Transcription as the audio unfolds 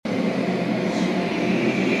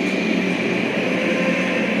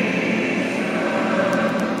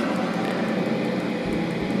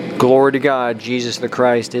Glory to God, Jesus the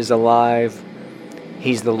Christ is alive.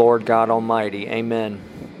 He's the Lord God Almighty. Amen.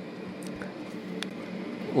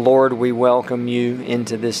 Lord, we welcome you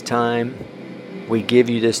into this time. We give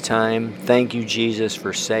you this time. Thank you, Jesus,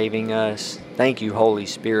 for saving us. Thank you, Holy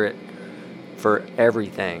Spirit, for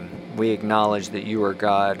everything. We acknowledge that you are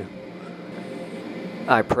God.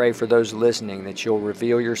 I pray for those listening that you'll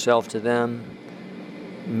reveal yourself to them,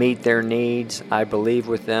 meet their needs. I believe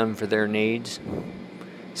with them for their needs.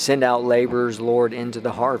 Send out laborers, Lord, into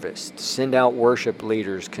the harvest. Send out worship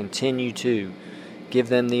leaders. Continue to give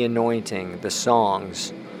them the anointing, the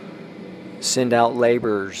songs. Send out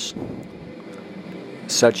laborers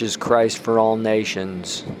such as Christ for All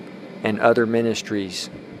Nations and other ministries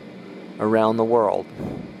around the world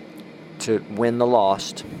to win the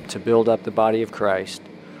lost, to build up the body of Christ.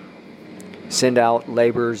 Send out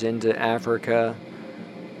laborers into Africa,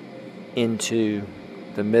 into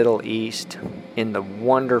the Middle East, in the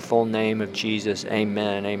wonderful name of Jesus.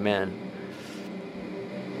 Amen. Amen.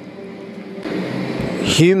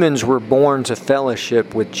 Humans were born to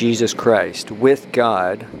fellowship with Jesus Christ, with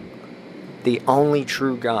God, the only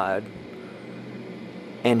true God,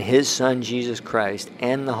 and His Son Jesus Christ,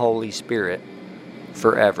 and the Holy Spirit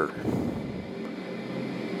forever.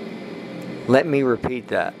 Let me repeat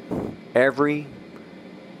that. Every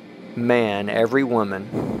man, every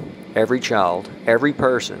woman, every child, every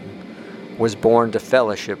person was born to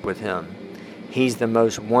fellowship with Him. He's the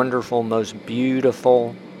most wonderful, most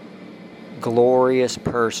beautiful, glorious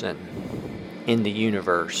person in the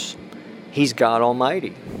universe. He's God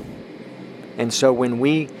Almighty. And so when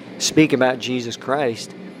we speak about Jesus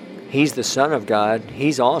Christ, He's the Son of God.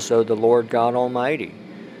 He's also the Lord God Almighty.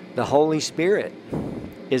 The Holy Spirit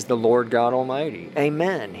is the Lord God Almighty.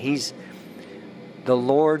 Amen. The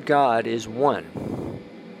Lord God is one.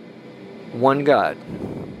 One God.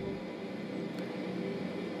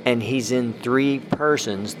 And He's in three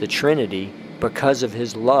persons, the Trinity, because of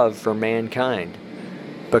His love for mankind,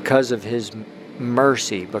 because of His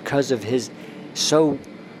mercy, because of His so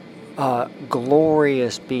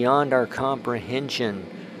glorious beyond our comprehension,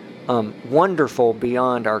 wonderful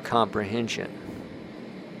beyond our comprehension.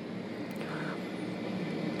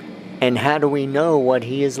 And how do we know what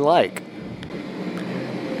He is like?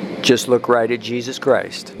 Just look right at Jesus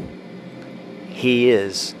Christ. He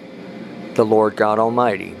is the Lord God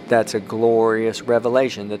Almighty. That's a glorious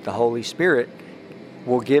revelation that the Holy Spirit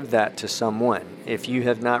will give that to someone. If you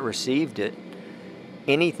have not received it,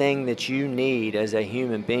 anything that you need as a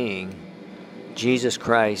human being, Jesus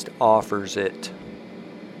Christ offers it.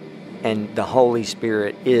 And the Holy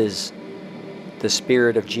Spirit is the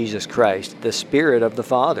Spirit of Jesus Christ, the Spirit of the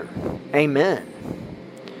Father. Amen.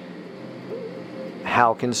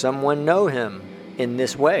 How can someone know Him in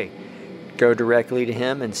this way? Go directly to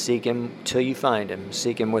Him and seek Him till you find Him.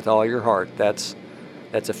 Seek Him with all your heart. That's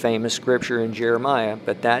a famous scripture in Jeremiah,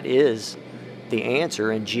 but that is the answer.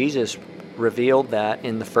 And Jesus revealed that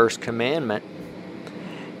in the first commandment.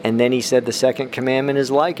 And then He said the second commandment is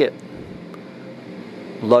like it.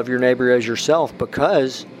 Love your neighbor as yourself,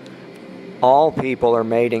 because all people are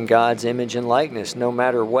made in God's image and likeness, no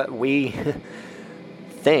matter what we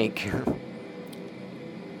think.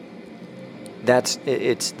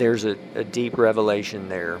 There's a deep revelation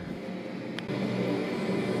there.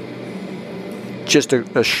 Just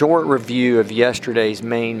a short review of yesterday's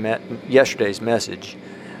message.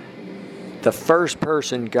 The first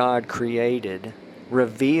person God created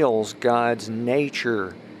reveals God's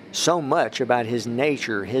nature, so much about His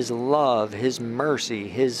nature, His love, His mercy,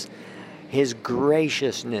 His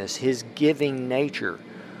graciousness, His giving nature.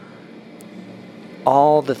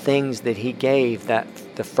 All the things that He gave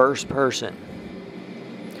the first person.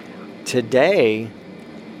 Today,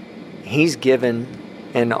 He's given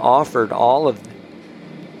and offered all of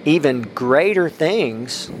even greater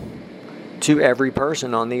things to every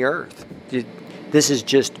person on the earth. This is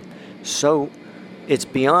just so, it's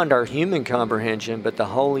beyond our human comprehension, but the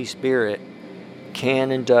Holy Spirit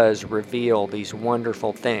can and does reveal these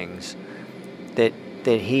wonderful things that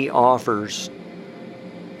He offers.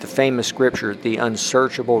 The famous scripture, the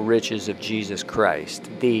unsearchable riches of Jesus Christ.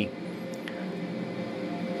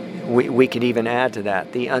 We could even add to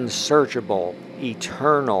that, the unsearchable,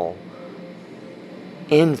 eternal,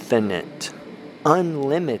 infinite,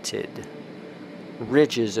 unlimited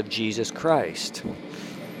riches of Jesus Christ.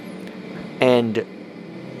 And,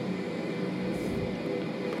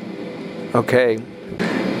 okay,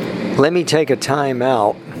 let me take a time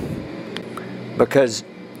out, because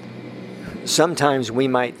sometimes we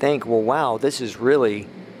might think, well, wow, this is really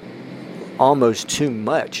almost too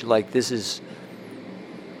much. Like this is,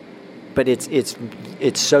 but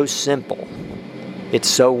it's so simple. It's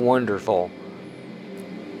so wonderful.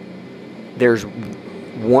 There's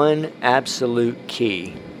one absolute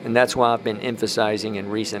key, and that's why I've been emphasizing in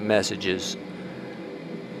recent messages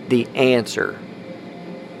the answer,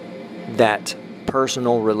 that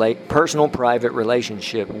personal private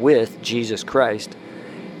relationship with Jesus Christ,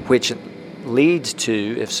 which leads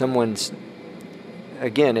to, if someone's,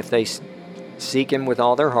 again, if they seek Him with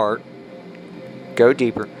all their heart, go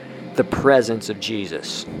deeper, the presence of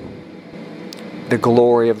Jesus, the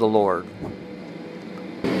glory of the Lord.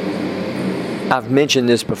 I've mentioned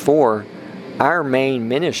this before. Our main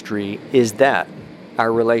ministry is that,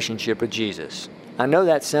 our relationship with Jesus. I know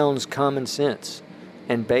that sounds common sense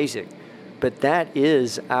and basic, but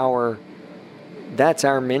that's our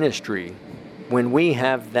ministry. When we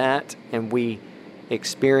have that and we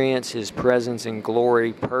experience His presence and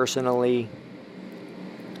glory personally,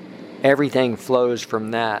 everything flows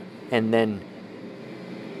from that, and then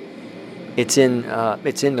it's in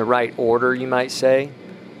the right order, you might say.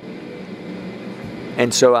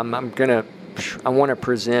 And so I want to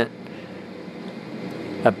present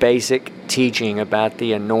a basic teaching about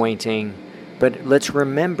the anointing, but let's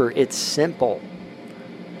remember it's simple.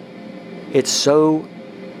 It's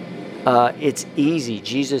easy.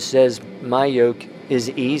 Jesus says, "My yoke is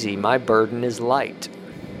easy, my burden is light."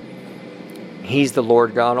 He's the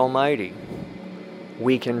Lord God Almighty.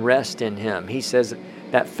 We can rest in Him. He says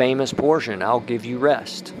that famous portion, "I'll give you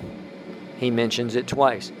rest." He mentions it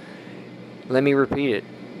twice. Let me repeat it.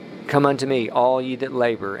 "Come unto me, all ye that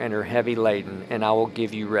labor and are heavy laden, and I will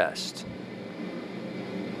give you rest.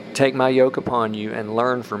 Take my yoke upon you and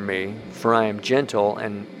learn from me, for I am gentle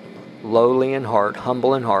and lowly in heart,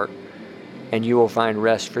 humble in heart, and you will find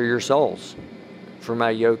rest for your souls. For my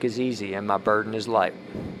yoke is easy and my burden is light."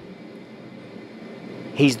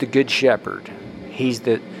 He's the good shepherd. He's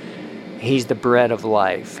the bread of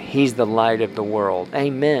life. He's the light of the world.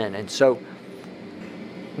 Amen. And so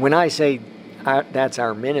when I say that's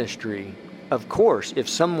our ministry, of course, if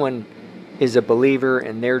someone is a believer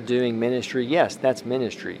and they're doing ministry, yes, that's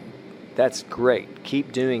ministry. That's great.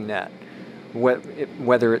 Keep doing that.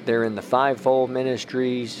 Whether they're in the fivefold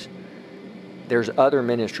ministries, there's other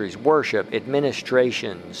ministries, worship,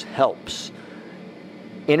 administrations, helps,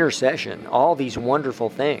 intercession, all these wonderful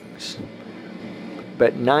things.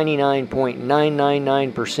 But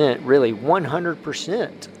 99.999%, really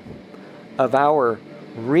 100% of our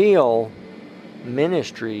real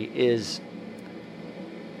ministry is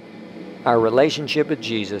our relationship with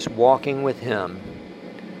Jesus, walking with Him.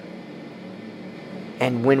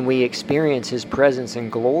 And when we experience His presence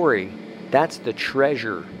and glory, that's the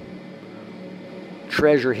treasure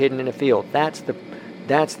hidden in a field. That's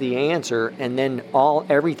the answer, and then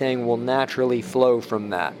everything will naturally flow from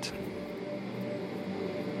that.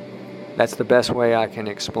 That's the best way I can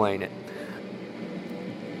explain it.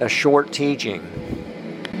 A short teaching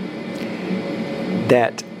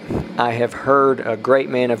that I have heard a great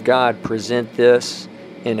man of God present this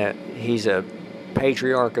he's a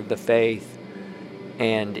patriarch of the faith,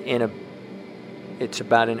 and it's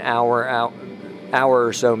about an hour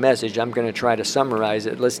or so message. I'm going to try to summarize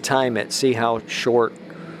it. Let's time it, see how short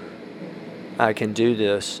I can do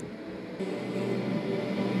this.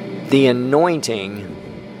 The anointing,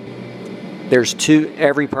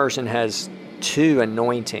 every person has two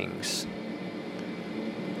anointings.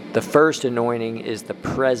 The first anointing is the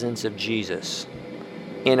presence of Jesus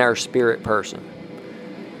in our spirit person.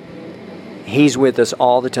 He's with us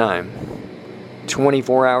all the time,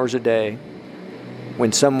 24 hours a day.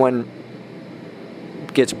 When someone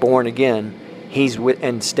gets born again, he's with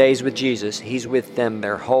and stays with Jesus, He's with them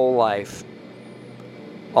their whole life,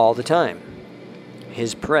 all the time.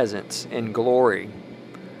 His presence and glory.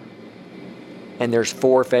 And there's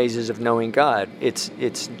 4 phases of knowing God. It's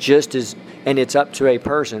just as, and it's up to a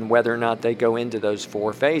person whether or not they go into those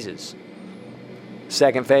 4 phases.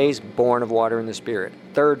 Second phase, born of water and the Spirit.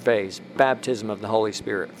 Third phase, baptism of the Holy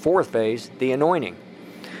Spirit. Fourth phase, the anointing.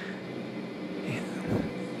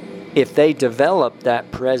 If they develop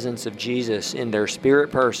that presence of Jesus in their spirit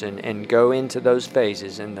person and go into those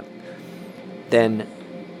phases, then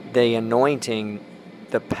the anointing,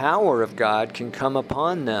 the power of God can come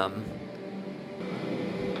upon them.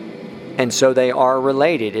 And so they are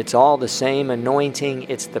related. It's all the same anointing.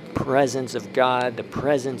 It's the presence of God, the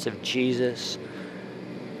presence of Jesus,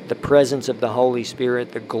 the presence of the Holy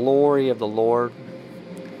Spirit, the glory of the Lord.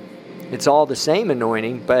 It's all the same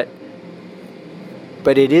anointing, but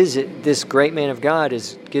it is, this great man of God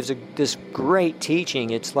gives this great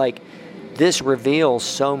teaching. It's like this reveals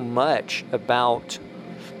so much about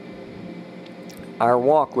our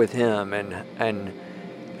walk with Him and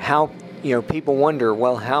how, people wonder,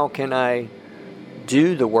 well, how can I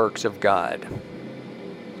do the works of God.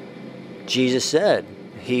 Jesus said,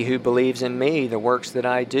 "He who believes in me, the works that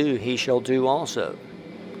I do, he shall do also.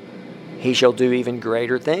 He shall do even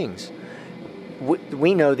greater things."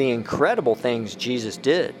 We know the incredible things Jesus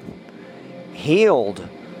did. Healed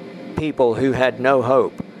people who had no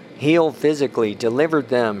hope. Healed physically, delivered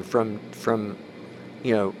them from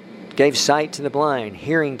gave sight to the blind,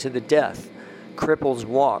 hearing to the deaf, cripples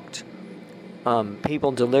walked,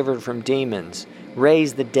 people delivered from demons,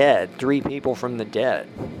 raised the dead, 3 people from the dead.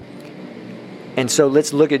 And so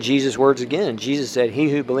let's look at Jesus' words again. Jesus said, "He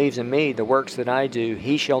who believes in me, the works that I do,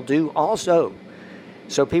 he shall do also."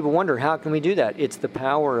 So people wonder, how can we do that? It's the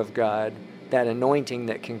power of God, that anointing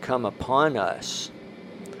that can come upon us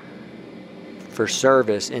for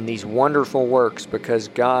service in these wonderful works, because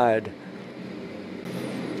God,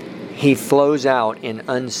 He flows out in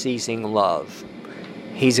unceasing love.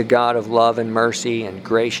 He's a God of love and mercy and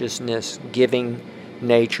graciousness, giving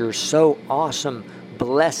nature, so awesome,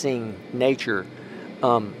 blessing nature,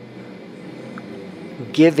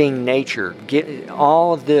 giving nature,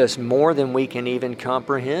 all of this more than we can even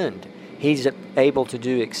comprehend. He's able to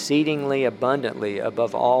do exceedingly abundantly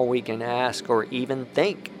above all we can ask or even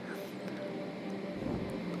think.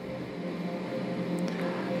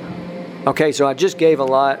 Okay, so I just gave a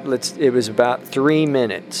lot. It was about 3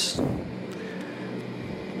 minutes.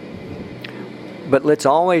 But let's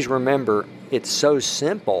always remember, it's so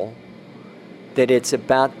simple that it's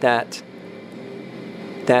about that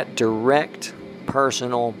direct,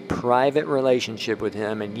 personal, private relationship with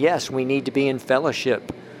Him. And yes, we need to be in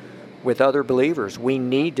fellowship with other believers. We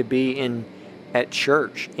need to be at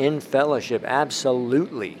church, in fellowship,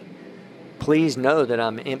 absolutely. Please know that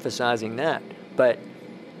I'm emphasizing that. But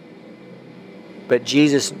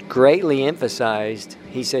Jesus greatly emphasized,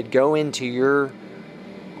 He said, go into your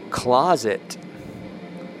closet.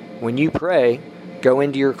 When you pray, go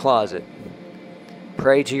into your closet.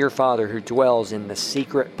 Pray to your Father who dwells in the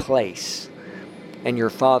secret place. And your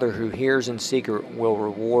Father who hears in secret will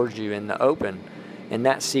reward you in the open. And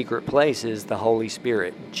that secret place is the Holy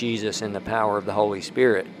Spirit, Jesus and the power of the Holy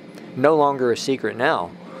Spirit. No longer a secret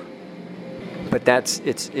now. But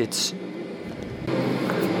it's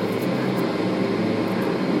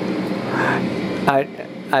I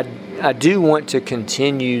do want to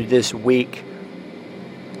continue this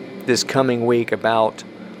coming week, about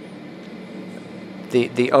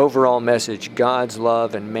the overall message, God's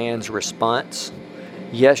love and man's response.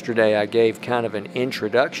 Yesterday I gave kind of an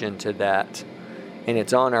introduction to that, and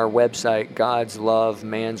it's on our website,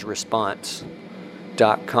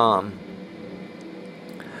 godslovemansresponse.com.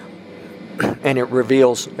 And it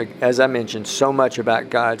reveals, as I mentioned, so much about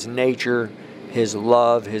God's nature, His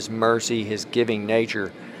love, His mercy, His giving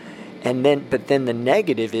nature. But then the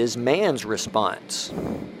negative is man's response.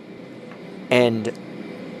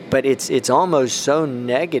 But it's almost so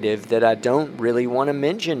negative that I don't really want to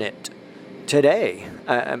mention it today.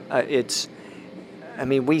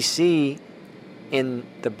 We see in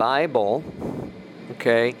the Bible,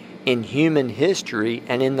 okay, in human history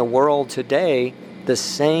and in the world today, the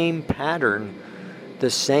same pattern, the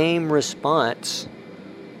same response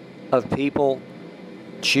of people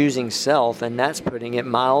choosing self, and that's putting it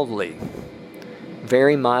mildly,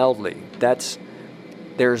 very mildly.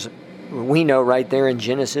 We know right there in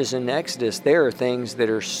Genesis and Exodus, there are things that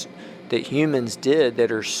humans did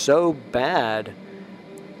that are so bad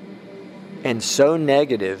and so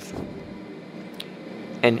negative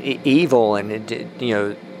and evil and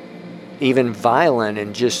even violent,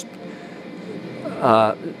 and just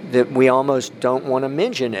that we almost don't want to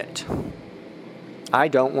mention it. I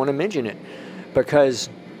don't want to mention it because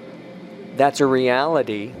that's a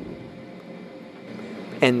reality,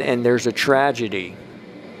 and there's a tragedy.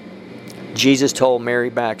 Jesus told Mary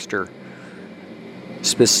Baxter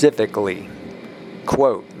specifically,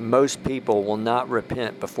 quote, "Most people will not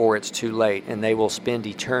repent before it's too late, and they will spend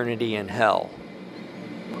eternity in hell."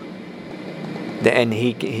 And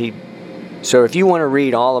so if you want to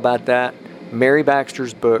read all about that, Mary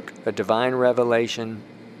Baxter's book, A Divine Revelation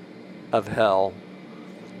of Hell,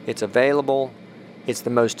 it's available. It's the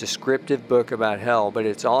most descriptive book about hell, but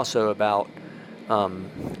it's also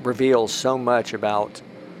reveals so much about.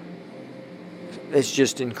 It's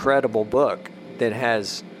just an incredible book that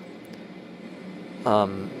has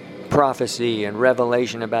prophecy and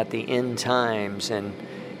revelation about the end times, and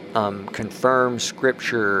confirms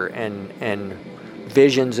scripture and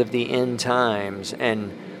visions of the end times,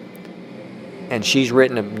 and she's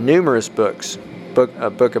written numerous books. A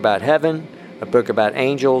book about heaven, a book about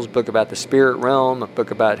angels, a book about the spirit realm, a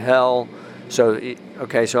book about hell. So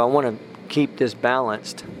I want to keep this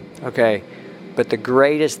balanced. Okay, but the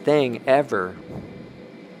greatest thing ever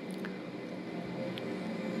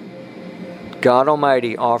God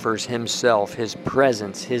Almighty offers Himself, His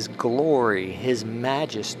presence, His glory, His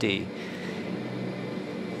majesty.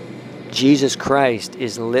 Jesus Christ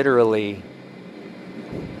is literally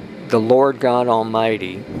the Lord God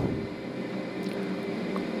Almighty,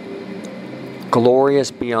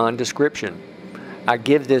 glorious beyond description. I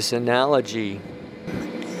give this analogy.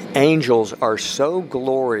 Angels are so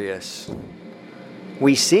glorious.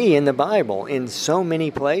 We see in the Bible, in so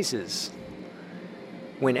many places,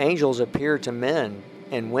 when angels appear to men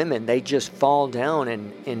and women, they just fall down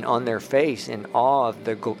and on their face in awe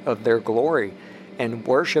of their glory and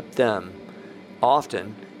worship them.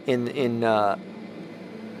 Often in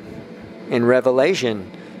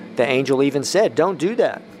Revelation, the angel even said, "Don't do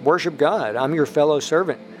that. Worship God. I'm your fellow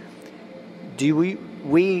servant." The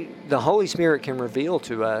Holy Spirit can reveal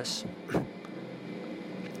to us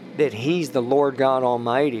that He's the Lord God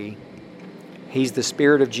Almighty. He's the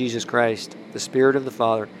Spirit of Jesus Christ, the Spirit of the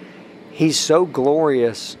Father. He's so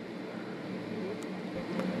glorious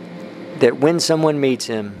that when someone meets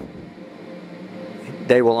Him,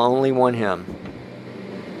 they will only want Him.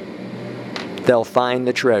 They'll find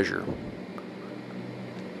the treasure.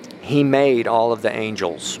 He made all of the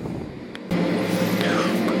angels.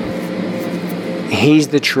 He's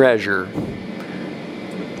the treasure.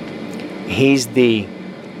 He's the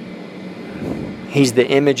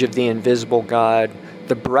image of the invisible God,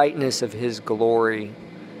 the brightness of His glory,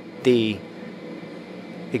 the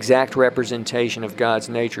exact representation of God's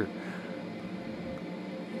nature.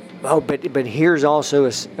 Oh, but here's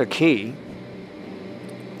also a key.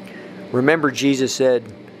 Remember, Jesus said,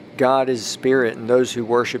 God is spirit, and those who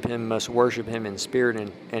worship Him must worship Him in spirit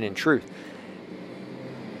and in truth.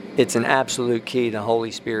 It's an absolute key. The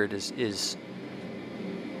Holy Spirit is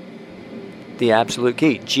the absolute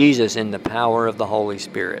key. Jesus in the power of the Holy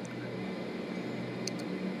Spirit.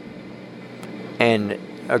 And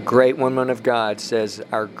a great woman of God says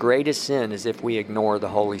our greatest sin is if we ignore the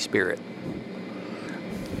Holy Spirit.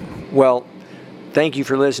 Well, thank you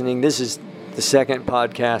for listening. This is the second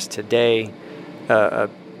podcast today.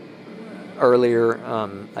 Earlier,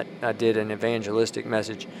 I did an evangelistic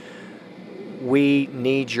message. We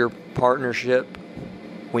need your partnership.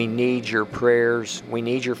 We need your prayers. We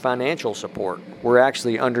need your financial support. We're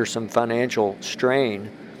actually under some financial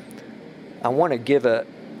strain. I want to give a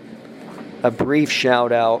brief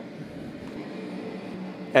shout out.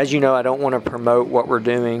 As you know, I don't want to promote what we're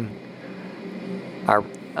doing, our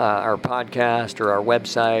podcast or our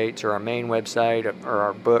websites or our main website or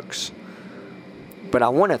our books. But I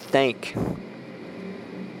want to thank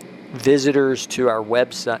visitors to our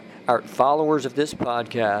website, our followers of this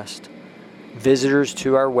podcast, visitors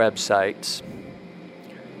to our websites,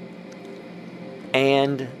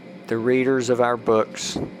 and the readers of our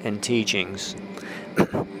books and teachings.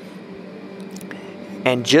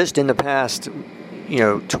 And just in the past,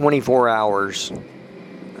 24 hours,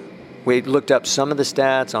 we looked up some of the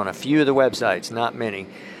stats on a few of the websites, not many,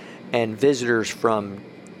 and visitors from,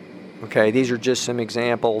 these are just some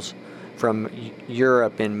examples, from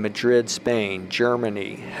Europe in Madrid, Spain,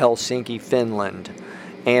 Germany, Helsinki, Finland,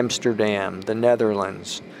 Amsterdam, the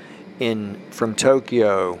Netherlands, from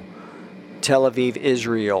Tokyo, Tel Aviv,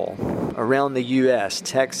 Israel, around the U.S.,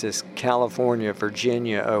 Texas, California,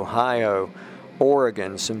 Virginia, Ohio,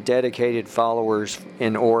 Oregon, some dedicated followers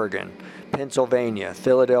in Oregon, Pennsylvania,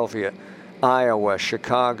 Philadelphia, Iowa,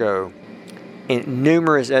 Chicago, and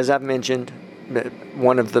numerous, as I've mentioned,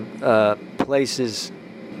 one of the places,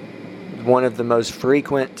 one of the most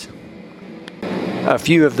frequent, a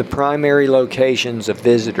few of the primary locations of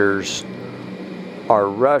visitors are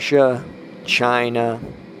Russia, China,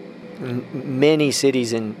 many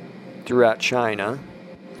cities throughout China.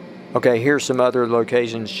 Here's some other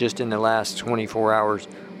locations just in the last 24 hours.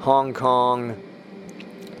 Hong Kong,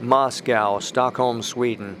 Moscow, Stockholm,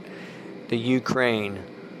 Sweden, the Ukraine,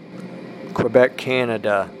 Quebec,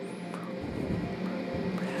 Canada.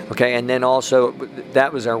 And then also,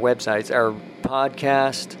 that was our websites. Our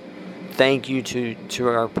podcast, thank you to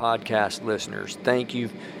our podcast listeners. Thank you.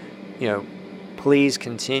 Please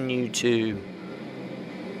continue to,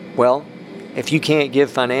 if you can't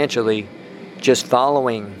give financially, just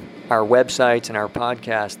following our websites and our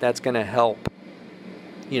podcast, that's going to help,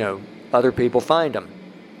 other people find them.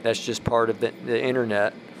 That's just part of the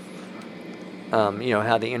internet,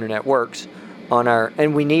 how the internet works.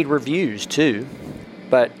 And we need reviews too,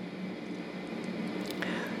 but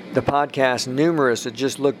the podcast, numerous, I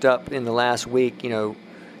just looked up in the last week,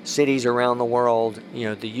 cities around the world,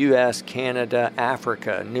 the U.S., Canada,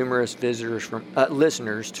 Africa, numerous visitors from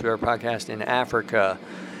listeners to our podcast in Africa,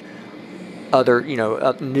 other,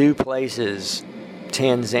 new places,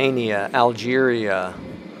 Tanzania, Algeria,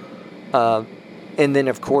 And then,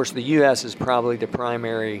 of course, the U.S. is probably the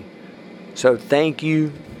primary. So thank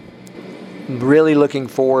you. Really looking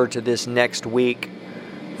forward to this next week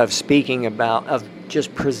of speaking about, of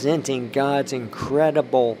just presenting God's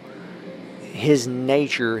incredible, His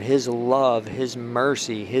nature, His love, His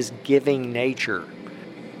mercy, His giving nature.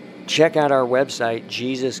 Check out our website,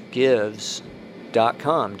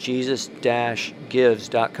 JesusGives.com,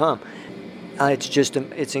 Jesus-Gives.com.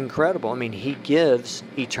 It's incredible. I mean, He gives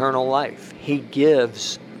eternal life. He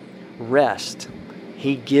gives rest.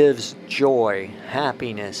 He gives joy,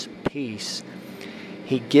 happiness, peace.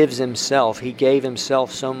 He gives Himself. He gave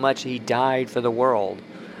Himself so much He died for the world.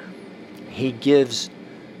 He gives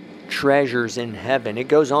treasures in heaven. It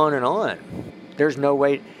goes on and on. There's no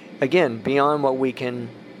way, again, beyond what we can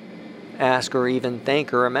ask or even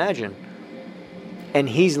think or imagine. And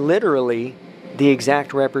He's literally the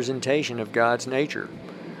exact representation of God's nature.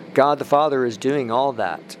 God the Father is doing all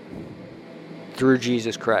that through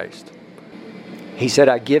Jesus Christ. He said,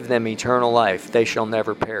 I give them eternal life. They shall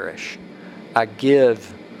never perish. I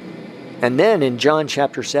give. And then in John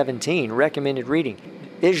chapter 17, recommended reading,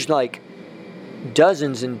 there's like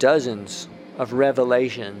dozens and dozens of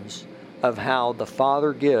revelations of how the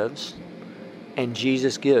Father gives and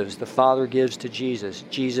Jesus gives. The Father gives to Jesus.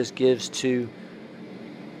 Jesus gives to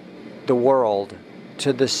the world,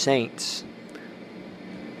 to the saints.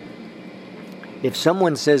 If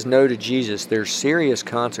someone says no to Jesus, there's serious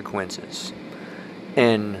consequences.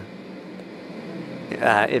 And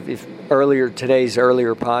if today's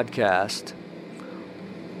earlier podcast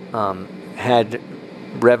had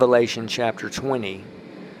Revelation chapter 20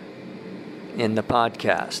 in the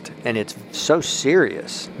podcast, and it's so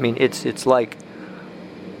serious. I mean, it's like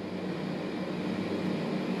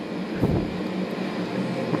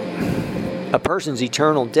a person's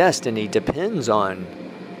eternal destiny depends on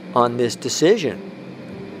this decision.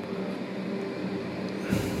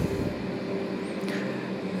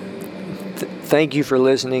 Thank you for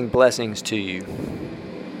listening. Blessings to you.